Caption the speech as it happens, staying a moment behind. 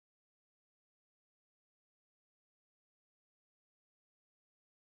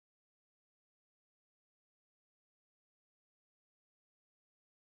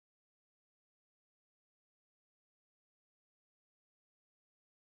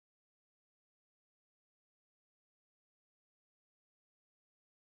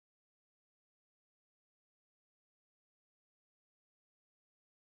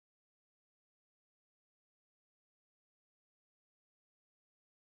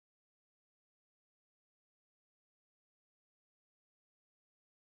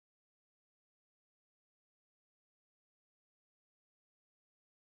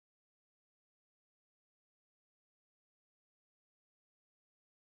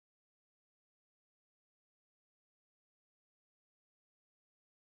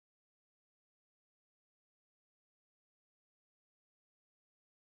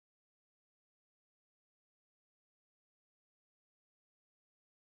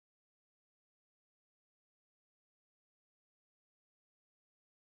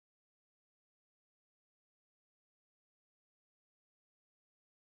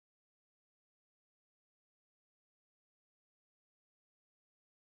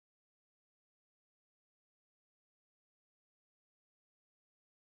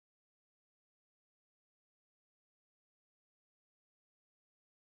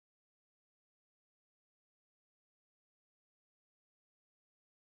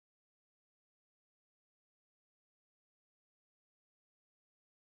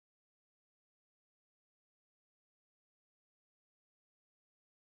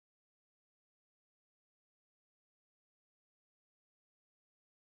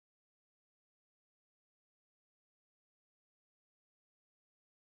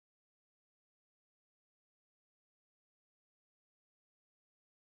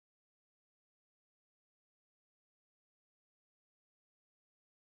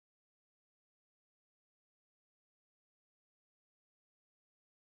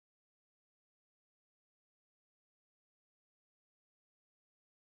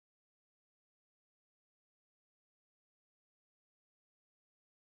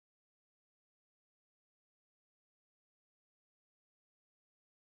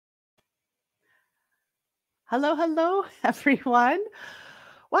Hello, hello, everyone.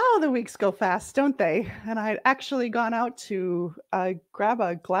 Wow, the weeks go fast, don't they? And I'd actually gone out to grab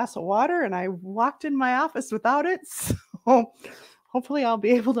a glass of water and I walked in my office without it. So hopefully I'll be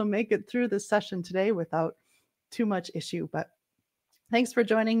able to make it through this session today without too much issue. But thanks for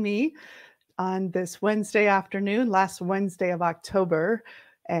joining me on this Wednesday afternoon, last Wednesday of October.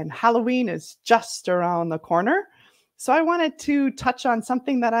 And Halloween is just around the corner. So I wanted to touch on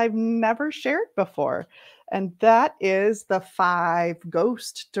something that I've never shared before, and that is the 5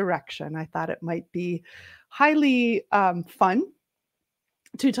 ghost direction. I thought it might be highly fun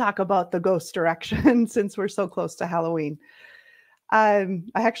to talk about the ghost direction since we're so close to Halloween. I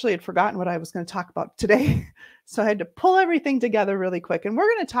actually had forgotten what I was going to talk about today, so I had to pull everything together really quick, and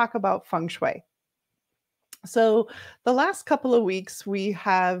we're going to talk about feng shui. So the last couple of weeks, we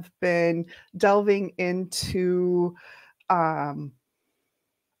have been delving into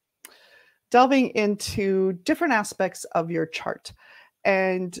different aspects of your chart.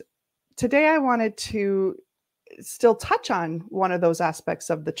 And today I wanted to still touch on one of those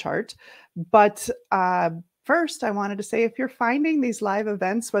aspects of the chart. But first, I wanted to say, if you're finding these live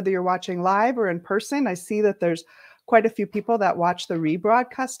events, whether you're watching live or in person, I see that there's quite a few people that watch the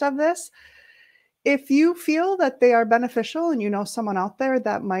rebroadcast of this. If you feel that they are beneficial and you know someone out there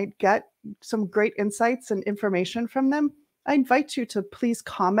that might get some great insights and information from them, I invite you to please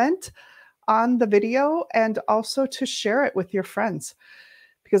comment on the video and also to share it with your friends,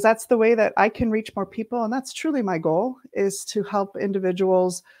 because that's the way that I can reach more people. And that's truly my goal, is to help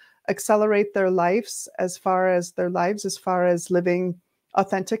individuals accelerate their lives as far as living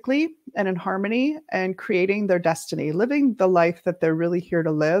authentically and in harmony and creating their destiny, living the life that they're really here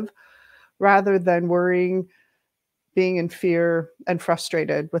to live, rather than worrying, being in fear and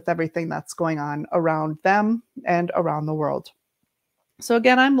frustrated with everything that's going on around them and around the world. So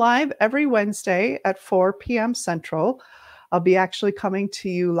again, I'm live every Wednesday at 4 p.m. Central. I'll be actually coming to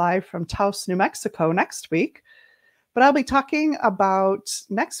you live from Taos, New Mexico next week. But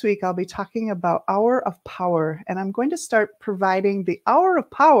next week, I'll be talking about Hour of Power. And I'm going to start providing the Hour of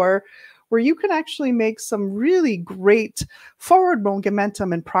Power, where you can actually make some really great forward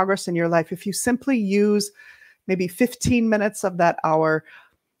momentum and progress in your life if you simply use maybe 15 minutes of that hour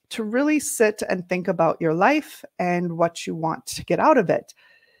to really sit and think about your life and what you want to get out of it.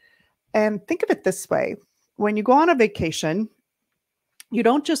 And think of it this way. When you go on a vacation, you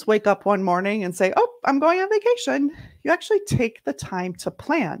don't just wake up one morning and say, oh, I'm going on vacation. You actually take the time to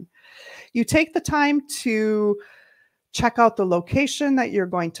plan. You take the time to check out the location that you're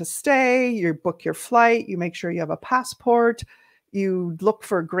going to stay, you book your flight, you make sure you have a passport, you look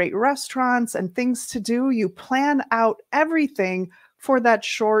for great restaurants and things to do. You plan out everything for that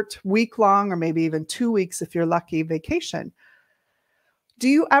short week-long, or maybe even 2 weeks if you're lucky, vacation. Do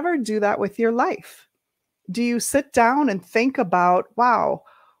you ever do that with your life? Do you sit down and think about, wow,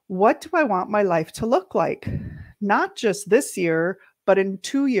 what do I want my life to look like? Not just this year, but in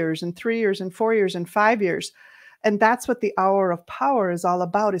 2 years and 3 years and 4 years and 5 years. And that's what the Hour of Power is all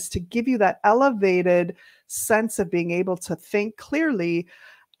about, is to give you that elevated sense of being able to think clearly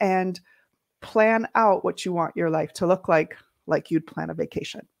and plan out what you want your life to look like you'd plan a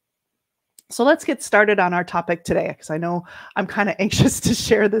vacation. So let's get started on our topic today, because I know I'm kind of anxious to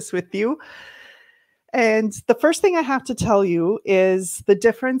share this with you. And the first thing I have to tell you is the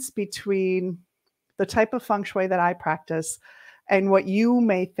difference between the type of feng shui that I practice and what you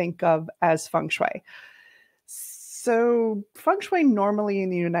may think of as feng shui. So feng shui normally in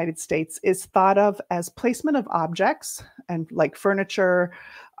the United States is thought of as placement of objects and like furniture.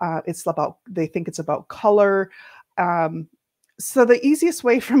 They think it's about color. So the easiest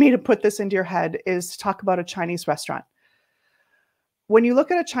way for me to put this into your head is to talk about a Chinese restaurant. When you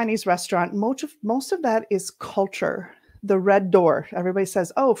look at a Chinese restaurant, most of that is culture. The red door. Everybody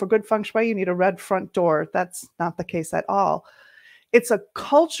says, oh, for good feng shui, you need a red front door. That's not the case at all. It's a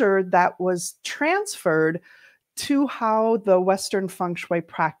culture that was transferred to how the Western feng shui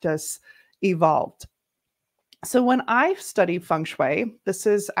practice evolved. So when I studied feng shui, this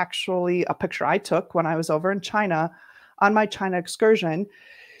is actually a picture I took when I was over in China on my China excursion.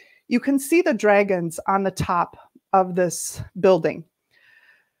 You can see the dragons on the top of this building.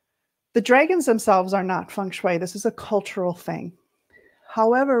 The dragons themselves are not feng shui. This is a cultural thing.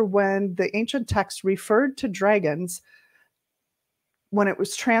 However, when the ancient text referred to dragons, when it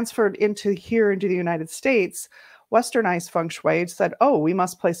was transferred into the United States, Westernized feng shui said, oh, we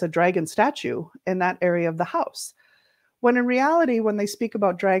must place a dragon statue in that area of the house. When in reality, when they speak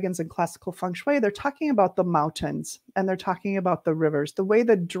about dragons in classical feng shui, they're talking about the mountains and they're talking about the rivers, the way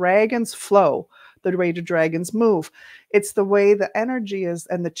the dragons flow, the way the dragons move. It's the way the energy is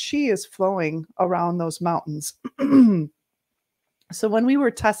and the chi is flowing around those mountains. So when we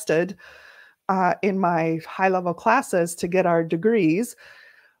were tested in my high-level classes to get our degrees,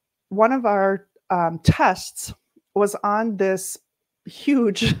 one of our tests was on this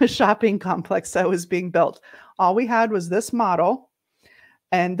huge shopping complex that was being built. All we had was this model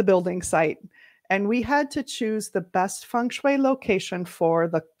and the building site. And we had to choose the best feng shui location for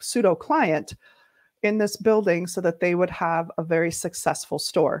the pseudo client in this building so that they would have a very successful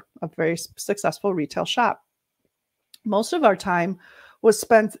store, a very successful retail shop. Most of our time was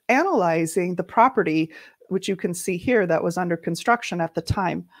spent analyzing the property, which you can see here that was under construction at the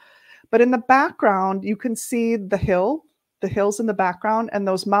time. But in the background, you can see the hills in the background, and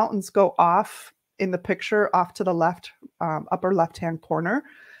those mountains go off in the picture off to the left, upper left-hand corner.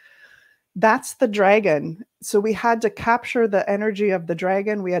 That's the dragon. So we had to capture the energy of the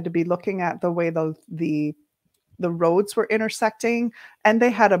dragon. We had to be looking at the way the roads were intersecting, and they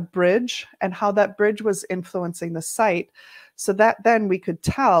had a bridge and how that bridge was influencing the site, so that then we could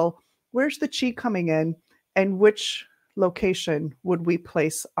tell where's the chi coming in and which location would we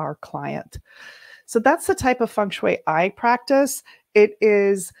place our client. So that's the type of feng shui I practice. It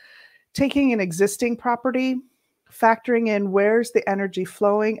is taking an existing property, factoring in where's the energy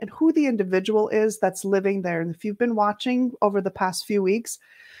flowing and who the individual is that's living there. And if you've been watching over the past few weeks,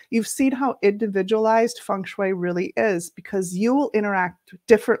 you've seen how individualized feng shui really is, because you will interact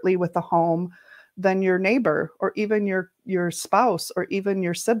differently with the home than your neighbor or even your spouse or even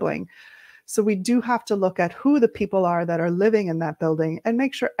your sibling. So we do have to look at who the people are that are living in that building and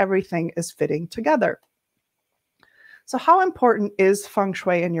make sure everything is fitting together. So how important is feng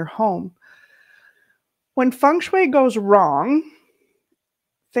shui in your home? When feng shui goes wrong,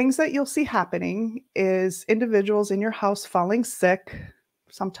 things that you'll see happening is individuals in your house falling sick,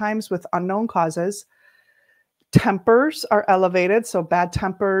 sometimes with unknown causes. Tempers are elevated, so bad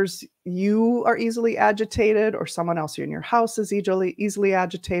tempers, you are easily agitated or someone else in your house is easily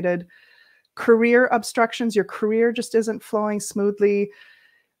agitated. Career obstructions, your career just isn't flowing smoothly.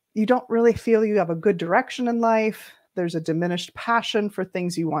 You don't really feel you have a good direction in life. There's a diminished passion for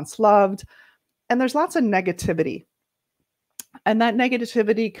things you once loved. And there's lots of negativity. And that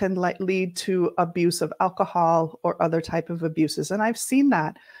negativity can lead to abuse of alcohol or other type of abuses. And I've seen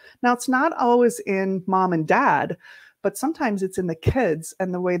that. Now, it's not always in mom and dad, but sometimes it's in the kids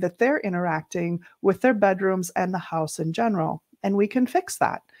and the way that they're interacting with their bedrooms and the house in general. And we can fix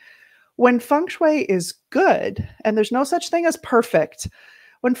that. When feng shui is good, and there's no such thing as perfect,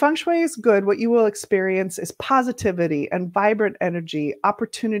 when feng shui is good, what you will experience is positivity and vibrant energy.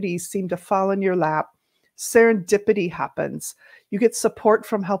 Opportunities seem to fall in your lap. Serendipity happens. You get support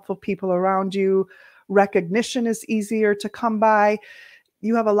from helpful people around you. Recognition is easier to come by.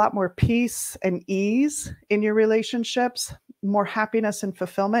 You have a lot more peace and ease in your relationships, more happiness and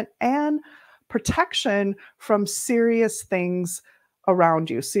fulfillment, and protection from serious things around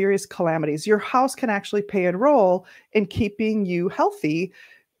you, serious calamities. Your house can actually play a role in keeping you healthy,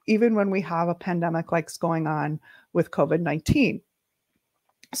 even when we have a pandemic like's going on with COVID-19.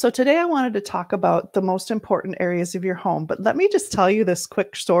 So today I wanted to talk about the most important areas of your home, but let me just tell you this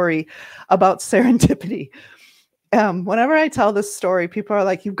quick story about serendipity. Whenever I tell this story, people are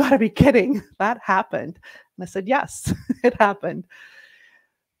like, you've got to be kidding. That happened. And I said, yes, it happened.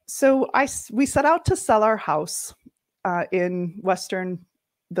 So we set out to sell our house in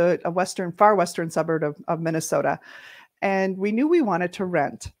far western suburb of Minnesota. And we knew we wanted to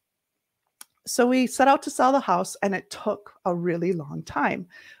rent. So we set out to sell the house, and it took a really long time.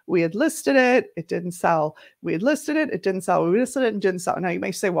 We had listed it, it didn't sell. We had listed it, it didn't sell. We listed it, and didn't sell. Now you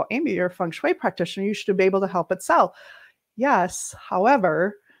may say, well, Amy, you're a feng shui practitioner. You should be able to help it sell. Yes,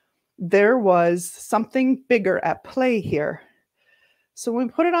 however, there was something bigger at play here. So we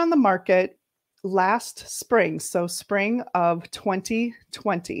put it on the market last spring, so spring of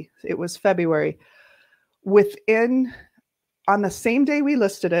 2020. It was February. On the same day we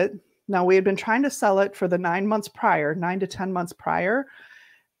listed it, now we had been trying to sell it for the 9 to 10 months prior,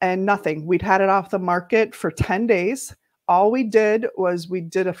 and nothing. We'd had it off the market for 10 days. All we did was we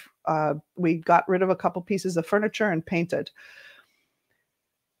got rid of a couple pieces of furniture and painted.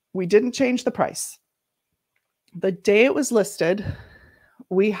 We didn't change the price. The day it was listed,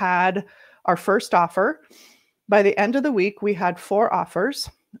 we had our first offer. By the end of the week, we had 4 offers.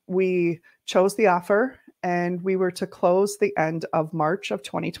 We chose the offer, and we were to close the end of March of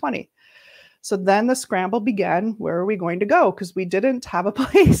 2020. So then the scramble began. Where are we going to go? Because we didn't have a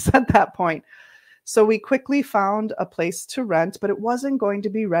place at that point. So we quickly found a place to rent, but it wasn't going to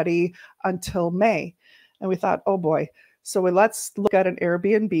be ready until May. And we thought, oh boy. So let's look at an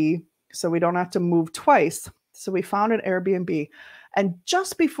Airbnb so we don't have to move twice. So we found an Airbnb. And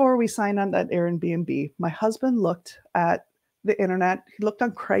just before we signed on that Airbnb, my husband looked at the internet. He looked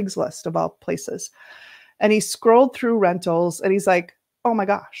on Craigslist of all places. And he scrolled through rentals and he's like, oh my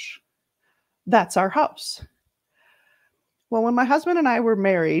gosh, that's our house. Well, when my husband and I were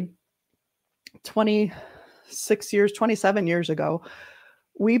married 27 years ago,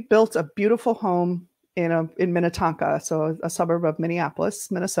 we built a beautiful home in Minnetonka, so a suburb of Minneapolis,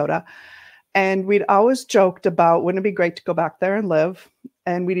 Minnesota. And we'd always joked about, wouldn't it be great to go back there and live?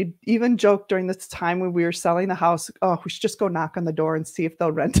 And we'd even joked during this time when we were selling the house, oh, we should just go knock on the door and see if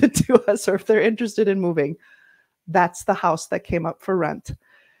they'll rent it to us or if they're interested in moving. That's the house that came up for rent.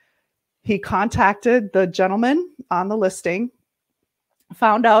 He contacted the gentleman on the listing,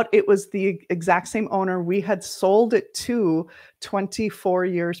 found out it was the exact same owner we had sold it to 24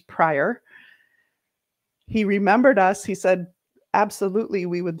 years prior. He remembered us. He said, absolutely,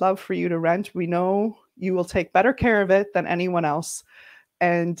 we would love for you to rent. We know you will take better care of it than anyone else.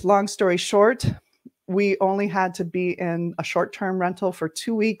 And long story short, we only had to be in a short-term rental for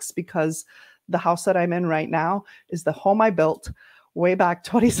 2 weeks because the house that I'm in right now is the home I built way back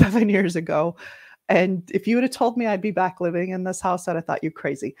 27 years ago. And if you would have told me I'd be back living in this house, I'd have thought you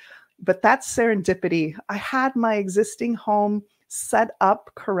crazy. But that's serendipity. I had my existing home set up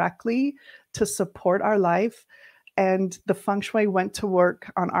correctly to support our life. And the feng shui went to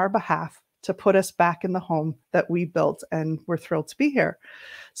work on our behalf to put us back in the home that we built. And we're thrilled to be here.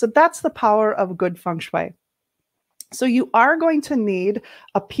 So that's the power of good feng shui. So you are going to need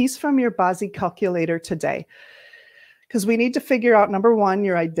a piece from your Bazi calculator today, because we need to figure out, number one,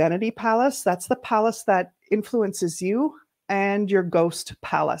 your identity palace. That's the palace that influences you, and your ghost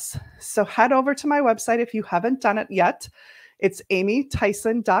palace. So head over to my website if you haven't done it yet. It's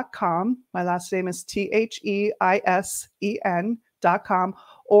amytyson.com. My last name is THEISEN.com.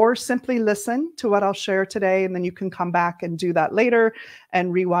 Or simply listen to what I'll share today, and then you can come back and do that later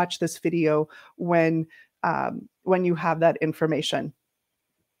and rewatch this video when you have that information.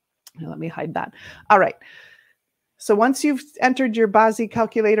 Now, let me hide that. All right. So once you've entered your Bazi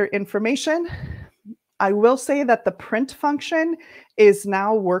calculator information, I will say that the print function is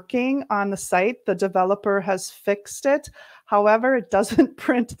now working on the site. The developer has fixed it. However, it doesn't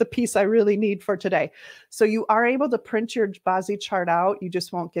print the piece I really need for today. So you are able to print your Bazi chart out. You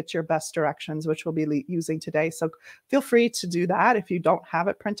just won't get your best directions, which we'll be using today. So feel free to do that. If you don't have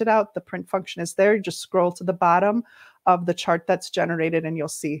it printed out, the print function is there. Just scroll to the bottom of the chart that's generated and you'll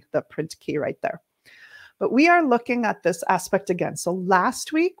see the print key right there. But we are looking at this aspect again. So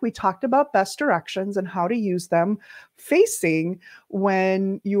last week, we talked about best directions and how to use them facing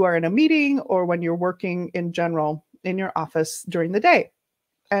when you are in a meeting or when you're working in general in your office during the day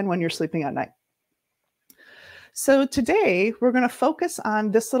and when you're sleeping at night. So today, we're going to focus on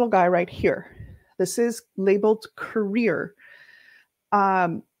this little guy right here. This is labeled career.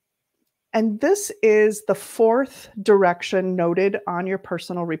 And this is the fourth direction noted on your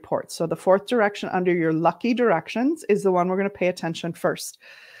personal report. So the fourth direction under your lucky directions is the one we're going to pay attention first.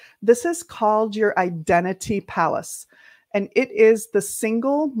 This is called your identity palace, and it is the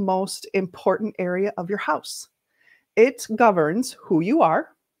single most important area of your house. It governs who you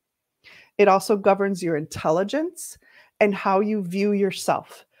are. It also governs your intelligence and how you view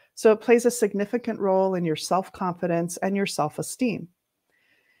yourself. So it plays a significant role in your self-confidence and your self-esteem.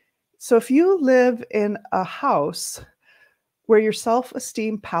 So if you live in a house where your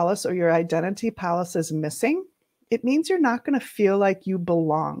self-esteem palace or your identity palace is missing, it means you're not going to feel like you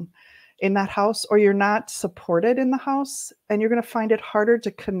belong in that house, or you're not supported in the house, and you're going to find it harder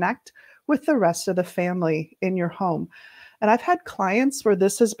to connect with the rest of the family in your home. And I've had clients where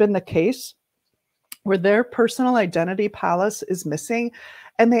this has been the case, where their personal identity palace is missing,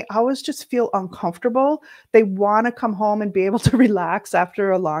 and they always just feel uncomfortable. They want to come home and be able to relax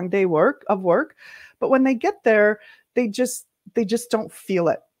after a long day of work. But when they get there, they just don't feel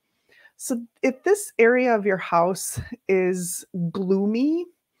it. So if this area of your house is gloomy,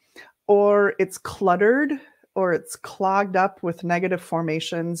 or it's cluttered, or it's clogged up with negative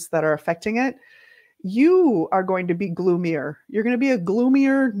formations that are affecting it, you are going to be gloomier. You're going to be a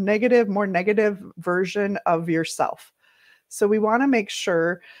gloomier, more negative version of yourself. So we want to make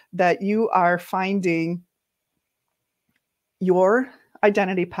sure that you are finding your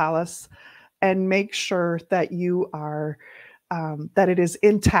identity palace and make sure that you are, that it is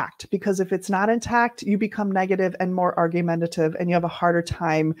intact, because if it's not intact, you become negative and more argumentative, and you have a harder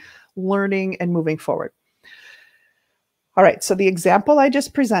time learning and moving forward. All right, so the example I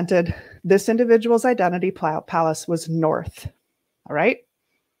just presented, This individual's identity palace was north. All right.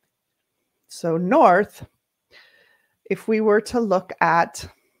 So north, if we were to look at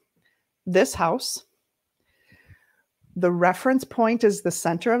this house, the reference point is the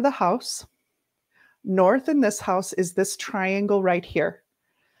center of the house. North in this house is this triangle right here.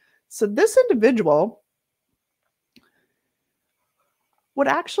 So this individual would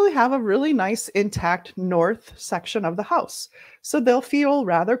actually have a really nice intact north section of the house. So they'll feel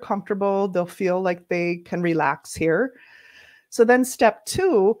rather comfortable. They'll feel like they can relax here. So then step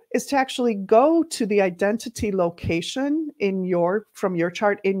 2 is to actually go to the identity location from your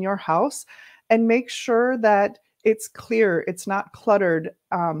chart in your house and make sure that it's clear, it's not cluttered.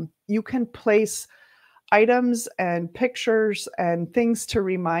 You can place items and pictures and things to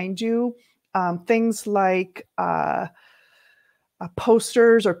remind you, things like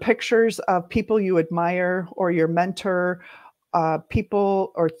posters or pictures of people you admire or your mentor,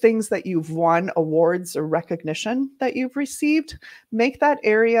 people or things that you've won, awards or recognition that you've received. Make that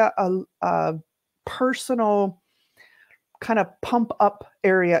area a personal kind of pump up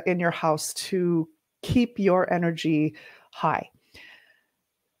area in your house to keep your energy high.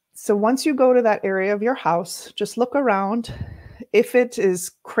 So once you go to that area of your house, just look around. If it is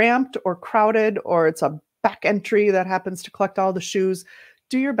cramped or crowded, or it's a back entry that happens to collect all the shoes,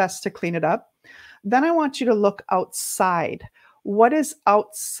 do your best to clean it up. Then I want you to look outside. What is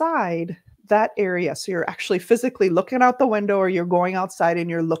outside that area? So you're actually physically looking out the window, or you're going outside and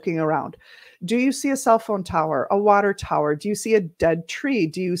you're looking around. Do you see a cell phone tower, a water tower? Do you see a dead tree?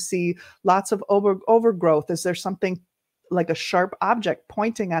 Do you see lots of overgrowth? Is there something like a sharp object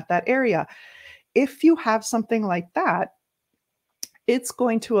pointing at that area? If you have something like that, it's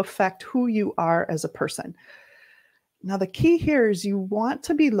going to affect who you are as a person. Now, the key here is you want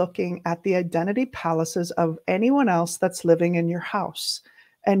to be looking at the identity palaces of anyone else that's living in your house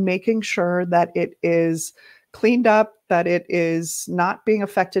and making sure that it is cleaned up, that it is not being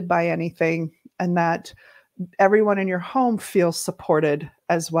affected by anything, and that everyone in your home feels supported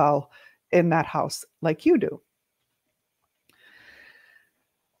as well in that house like you do.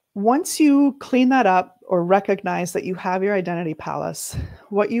 Once you clean that up or recognize that you have your identity palace,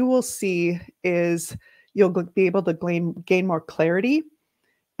 what you will see is you'll be able to gain more clarity,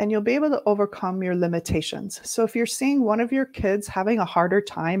 and you'll be able to overcome your limitations. So if you're seeing one of your kids having a harder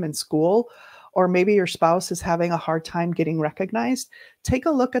time in school, or maybe your spouse is having a hard time getting recognized, take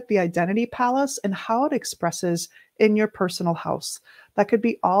a look at the identity palace and how it expresses in your personal house. That could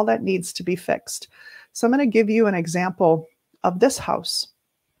be all that needs to be fixed. So I'm going to give you an example of this house.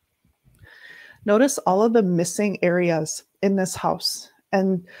 Notice all of the missing areas in this house.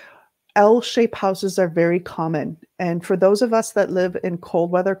 And L-shaped houses are very common. And for those of us that live in cold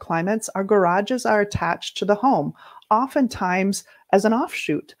weather climates, our garages are attached to the home, oftentimes as an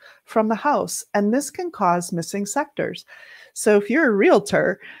offshoot from the house. And this can cause missing sectors. So if you're a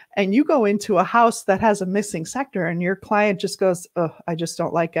realtor and you go into a house that has a missing sector and your client just goes, oh, I just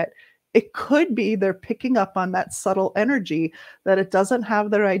don't like it, it could be they're picking up on that subtle energy that it doesn't have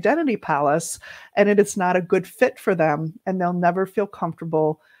their identity palace and it is not a good fit for them, and they'll never feel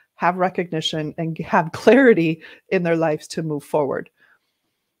comfortable, have recognition, and have clarity in their lives to move forward.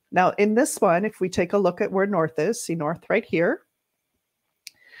 Now, in this one, if we take a look at where north is, see north right here.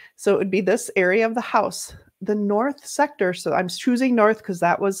 So it would be this area of the house, the north sector. So I'm choosing north because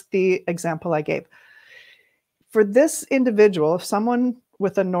that was the example I gave. For this individual, if someone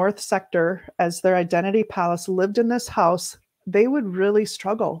with a north sector as their identity palace lived in this house, they would really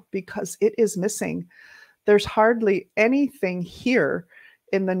struggle because it is missing. There's hardly anything here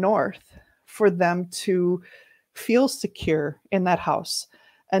in the north for them to feel secure in that house.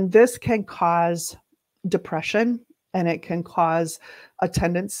 And this can cause depression, and it can cause a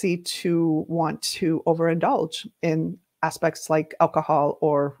tendency to want to overindulge in aspects like alcohol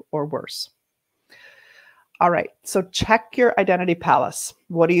or worse. All right, so check your identity palace.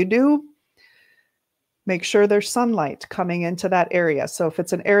 What do? Make sure there's sunlight coming into that area. So if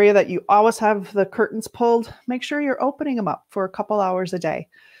it's an area that you always have the curtains pulled, make sure you're opening them up for a couple hours a day.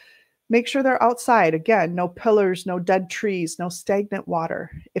 Make sure they're outside. Again, no pillars, no dead trees, no stagnant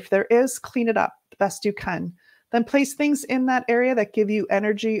water. If there is, clean it up the best you can. Then place things in that area that give you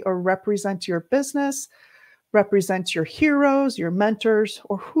energy or represent your business, represent your heroes, your mentors,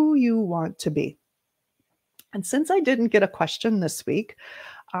 or who you want to be. And since I didn't get a question this week,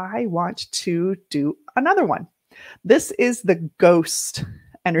 I want to do another one. This is the ghost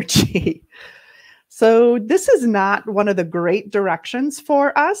energy. So this is not one of the great directions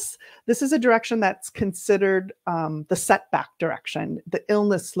for us. This is a direction that's considered the setback direction, the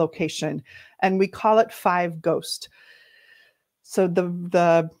illness location, and we call it 5 ghost. So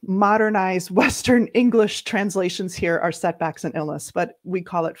the modernized Western English translations here are setbacks and illness, but we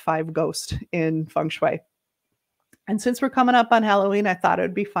call it five ghost in feng shui. And since we're coming up on Halloween, I thought it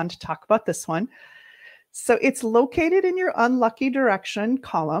would be fun to talk about this one. So it's located in your unlucky direction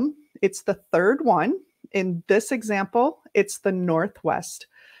column. It's the third one. In this example, it's the northwest.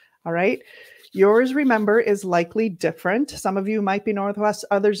 All right. Yours, remember, is likely different. Some of you might be northwest.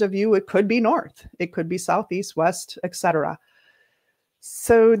 Others of you, it could be north. It could be southeast, west, etc.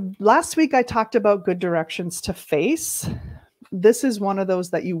 So last week I talked about good directions to face. This is one of those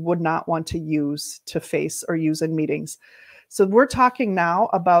that you would not want to use to face or use in meetings. So we're talking now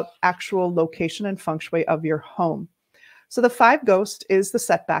about actual location and feng shui of your home. So the five ghost is the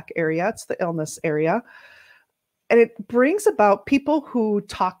setback area. It's the illness area. And it brings about people who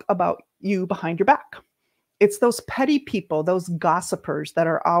talk about you behind your back. It's those petty people, those gossipers that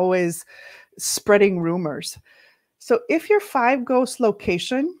are always spreading rumors. So if your five ghost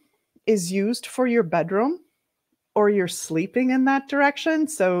location is used for your bedroom or you're sleeping in that direction,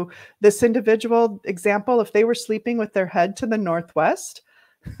 so this individual example, if they were sleeping with their head to the northwest,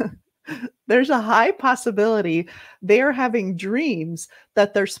 there's a high possibility they are having dreams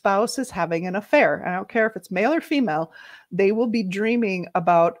that their spouse is having an affair. I don't care if it's male or female, they will be dreaming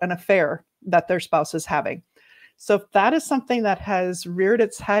about an affair that their spouse is having. So if that is something that has reared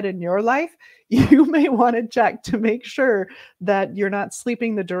its head in your life, you may want to check to make sure that you're not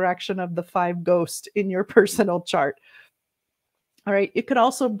sleeping the direction of the five ghost in your personal chart. All right. It could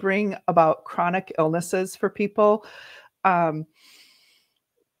also bring about chronic illnesses for people.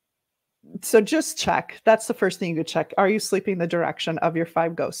 So just check. That's the first thing you could check. Are you sleeping the direction of your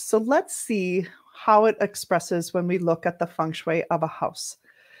five ghosts? So let's see how it expresses when we look at the feng shui of a house.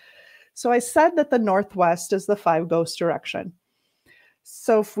 So I said that the northwest is the five ghost direction.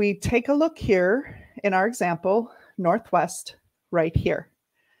 So if we take a look here in our example, northwest, right here.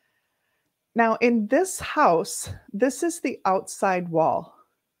 Now in this house, this is the outside wall.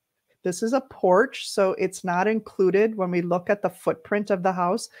 This is a porch, so it's not included when we look at the footprint of the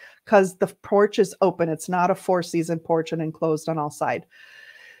house because the porch is open. It's not a four-season porch and enclosed on all sides.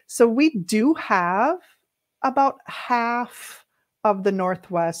 So we do have about half of the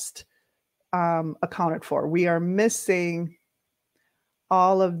northwest accounted for. We are missing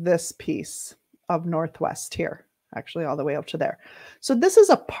all of this piece of northwest here, actually all the way up to there. So this is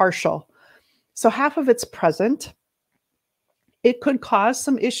a partial. So half of it's present. It could cause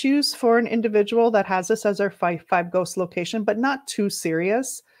some issues for an individual that has this as their five ghost location, but not too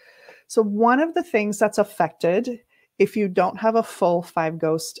serious. So one of the things that's affected if you don't have a full five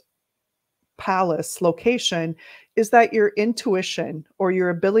ghost palace location is that your intuition or your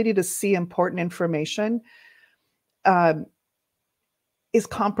ability to see important information is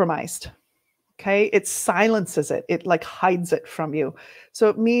compromised. Okay. It silences it. It like hides it from you. So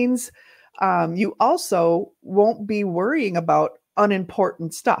it means you also won't be worrying about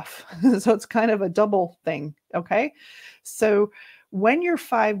unimportant stuff. So it's kind of a double thing. Okay. So when your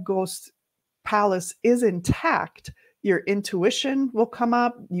five ghost palace is intact, your intuition will come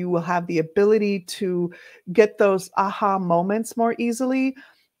up. You will have the ability to get those aha moments more easily,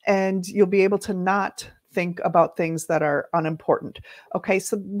 and you'll be able to not think about things that are unimportant. Okay,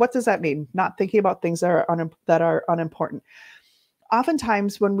 so what does that mean? Not thinking about things that are unimportant.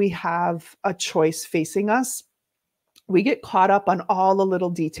 Oftentimes when we have a choice facing us, we get caught up on all the little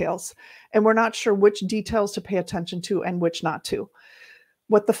details, and we're not sure which details to pay attention to and which not to.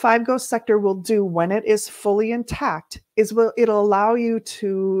 What the five ghost sector will do when it is fully intact is it'll allow you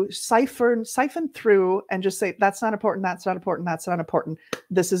to siphon through and just say, that's not important, that's not important, that's not important,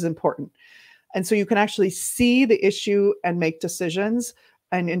 this is important. And so you can actually see the issue and make decisions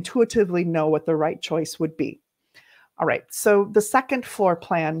and intuitively know what the right choice would be. All right, so the second floor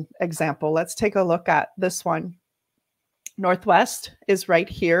plan example, let's take a look at this one. Northwest is right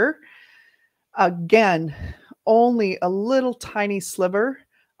here. Again, only a little tiny sliver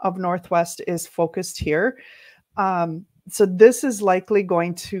of northwest is focused here. So this is likely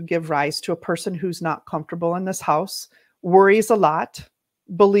going to give rise to a person who's not comfortable in this house, worries a lot,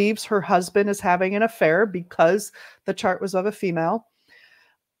 believes her husband is having an affair because the chart was of a female.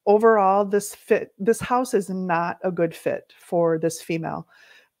 Overall, this house is not a good fit for this female.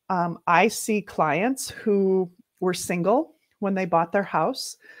 I see clients who were single when they bought their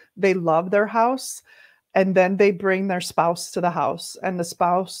house. They love their house. And then they bring their spouse to the house, and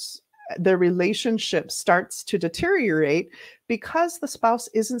their relationship starts to deteriorate because the spouse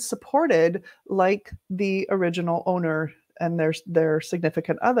isn't supported like the original owner and their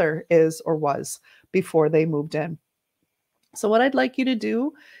significant other is or was before they moved in. So what I'd like you to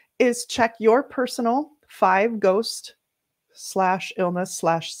do is check your personal five ghost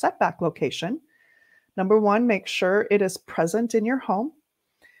health/illness/setback location. Number one, make sure it is present in your home.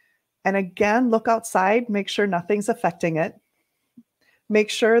 And again, look outside, make sure nothing's affecting it. Make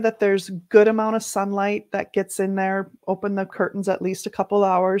sure that there's good amount of sunlight that gets in there. Open the curtains at least a couple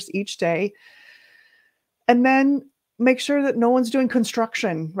hours each day. And then make sure that no one's doing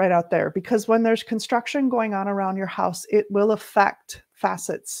construction right out there, because when there's construction going on around your house, it will affect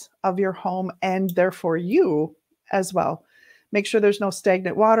facets of your home and therefore you as well. Make sure there's no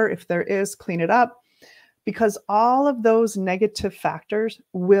stagnant water. If there is, clean it up, because all of those negative factors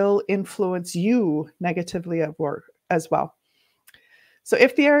will influence you negatively at work as well. So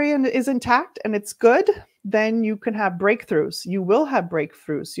if the area is intact and it's good, then you can have breakthroughs. You will have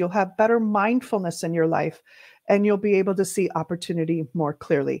breakthroughs. You'll have better mindfulness in your life, and you'll be able to see opportunity more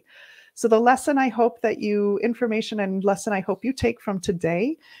clearly. So the lesson I hope that information and lesson I hope you take from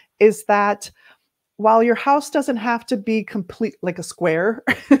today is that while your house doesn't have to be complete like a square,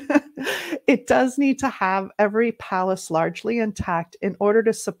 it does need to have every palace largely intact in order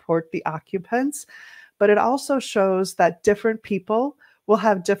to support the occupants. But it also shows that different people will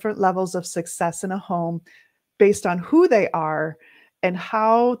have different levels of success in a home based on who they are and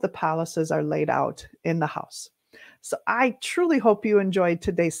how the palaces are laid out in the house. So I truly hope you enjoyed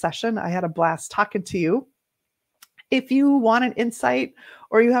today's session. I had a blast talking to you. If you want an insight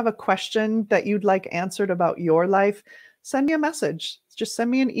or you have a question that you'd like answered about your life, send me a message. Just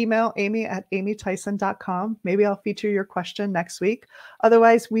send me an email, amy@amytyson.com. Maybe I'll feature your question next week.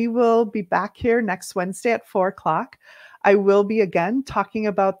 Otherwise, we will be back here next Wednesday at 4 o'clock. I will be again talking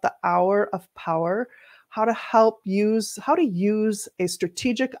about the hour of power, how to use a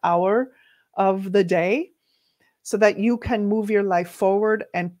strategic hour of the day so that you can move your life forward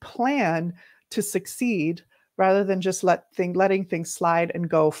and plan to succeed rather than just letting things slide and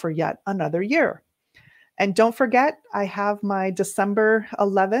go for yet another year. And don't forget, I have my December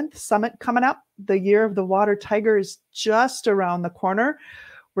 11th summit coming up. The Year of the Water Tiger is just around the corner.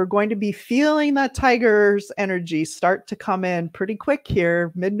 We're going to be feeling that tiger's energy start to come in pretty quick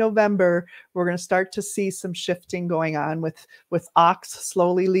here, mid-November. We're going to start to see some shifting going on with ox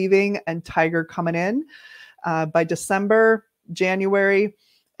slowly leaving and tiger coming in. By December, January,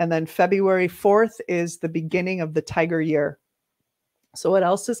 and then February 4th is the beginning of the tiger year. So what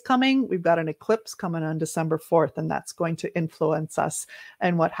else is coming? We've got an eclipse coming on December 4th, and that's going to influence us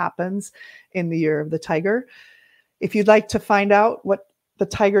and what happens in the year of the tiger. If you'd like to find out what the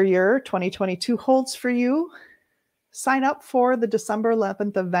tiger year 2022 holds for you, sign up for the December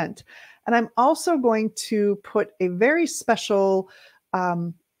 11th event. And I'm also going to put a very special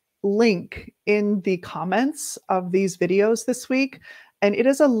link in the comments of these videos this week. And it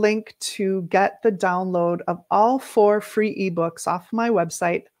is a link to get the download of all 4 free ebooks off my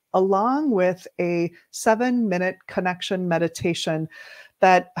website, along with a 7-minute connection meditation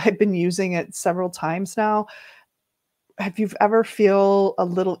that I've been using it several times now. If you've ever feel a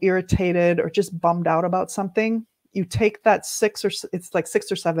little irritated or just bummed out about something, you take that 6 or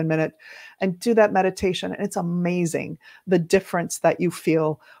 7 minute and do that meditation. And it's amazing the difference that you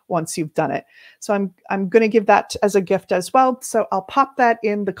feel once you've done it. So I'm going to give that as a gift as well. So I'll pop that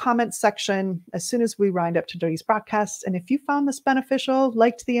in the comments section as soon as we wind up today's broadcast. And if you found this beneficial,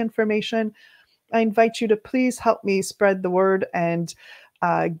 liked the information, I invite you to please help me spread the word and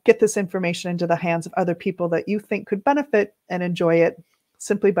get this information into the hands of other people that you think could benefit and enjoy it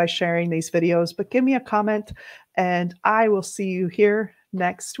simply by sharing these videos. But give me a comment and I will see you here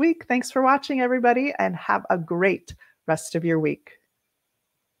next week. Thanks for watching, everybody, and have a great rest of your week.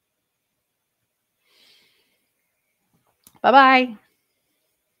 Bye-bye.